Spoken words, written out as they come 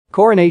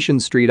Coronation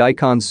Street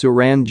icons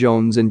Suranne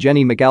Jones and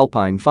Jennie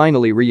McAlpine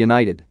finally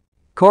reunited.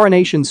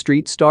 Coronation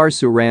Street star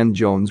Suranne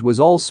Jones was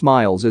all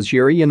smiles as she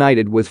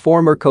reunited with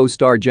former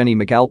co-star Jennie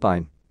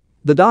McAlpine.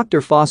 The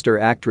Dr. Foster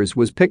actress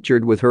was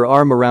pictured with her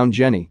arm around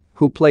Jennie,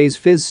 who plays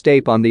Fiz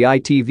Stape on the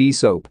ITV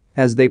soap,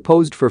 as they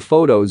posed for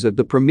photos at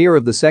the premiere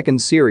of the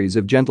second series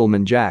of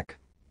Gentleman Jack.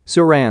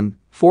 Suranne,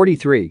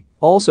 43,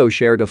 also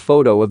shared a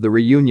photo of the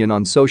reunion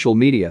on social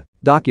media,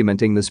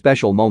 documenting the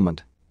special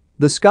moment.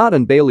 The Scott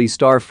and Bailey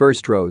star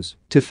first rose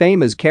to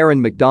fame as Karen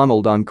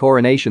MacDonald on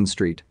Coronation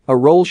Street, a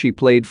role she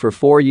played for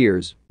 4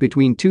 years,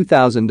 between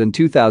 2000 and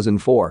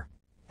 2004.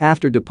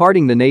 After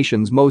departing the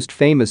nation's most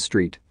famous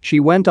street, she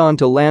went on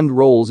to land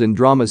roles in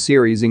drama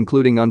series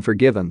including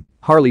Unforgiven,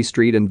 Harley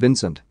Street and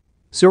Vincent.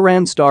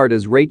 Suranne starred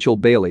as Rachel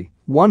Bailey,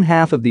 one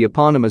half of the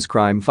eponymous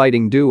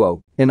crime-fighting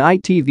duo, in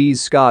ITV's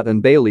Scott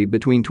and Bailey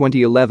between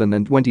 2011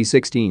 and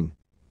 2016.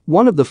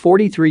 One of the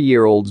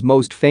 43-year-old's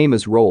most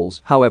famous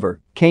roles, however,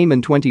 came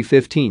in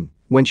 2015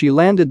 when she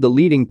landed the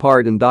leading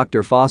part in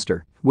Dr.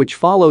 Foster, which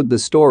followed the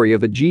story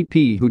of a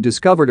GP who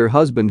discovered her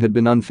husband had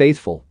been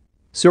unfaithful.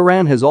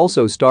 Suranne has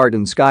also starred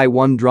in Sky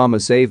One drama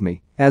Save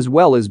Me, as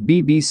well as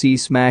BBC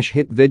smash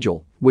hit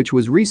Vigil, which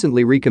was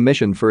recently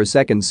recommissioned for a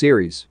second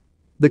series.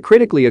 The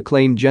critically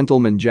acclaimed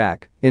Gentleman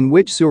Jack, in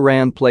which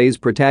Suranne plays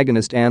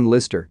protagonist Ann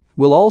Lister,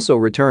 will also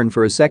return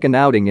for a second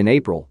outing in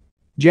April.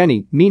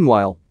 Jennie,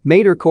 meanwhile,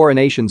 made her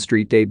Coronation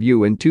Street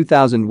debut in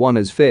 2001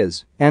 as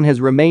Fiz and has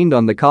remained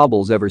on the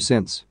cobbles ever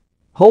since.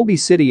 Holby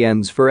City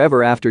ends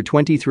forever after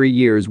 23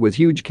 years with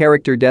huge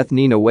character death.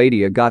 Nina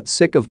Wadia got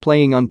sick of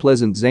playing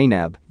unpleasant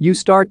Zainab. You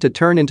start to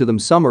turn into them.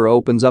 Summer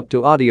opens up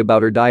to Audie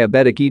about her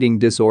diabetic eating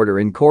disorder,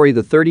 and Corey,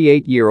 the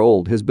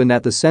 38-year-old, has been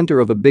at the center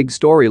of a big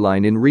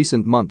storyline in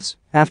recent months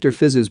after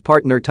Fiz's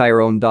partner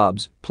Tyrone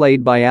Dobbs,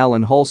 played by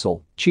Alan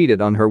Halsall,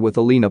 cheated on her with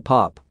Alina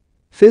Pop.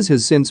 Fiz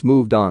has since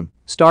moved on,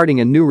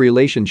 starting a new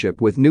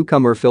relationship with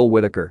newcomer Phil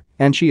Whitaker,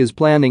 and she is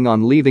planning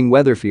on leaving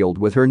Weatherfield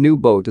with her new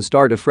beau to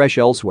start afresh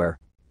elsewhere.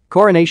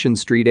 Coronation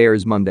Street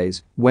airs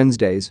Mondays,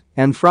 Wednesdays,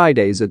 and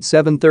Fridays at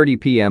 7:30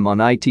 p.m. on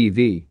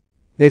ITV.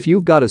 If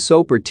you've got a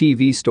soap or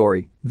TV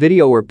story,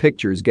 video or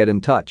pictures, get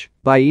in touch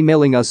by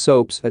emailing us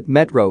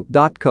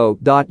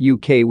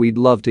soaps@metro.co.uk. We'd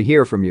love to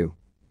hear from you.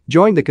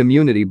 Join the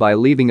community by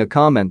leaving a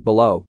comment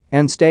below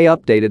and stay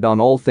updated on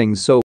all things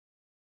soap.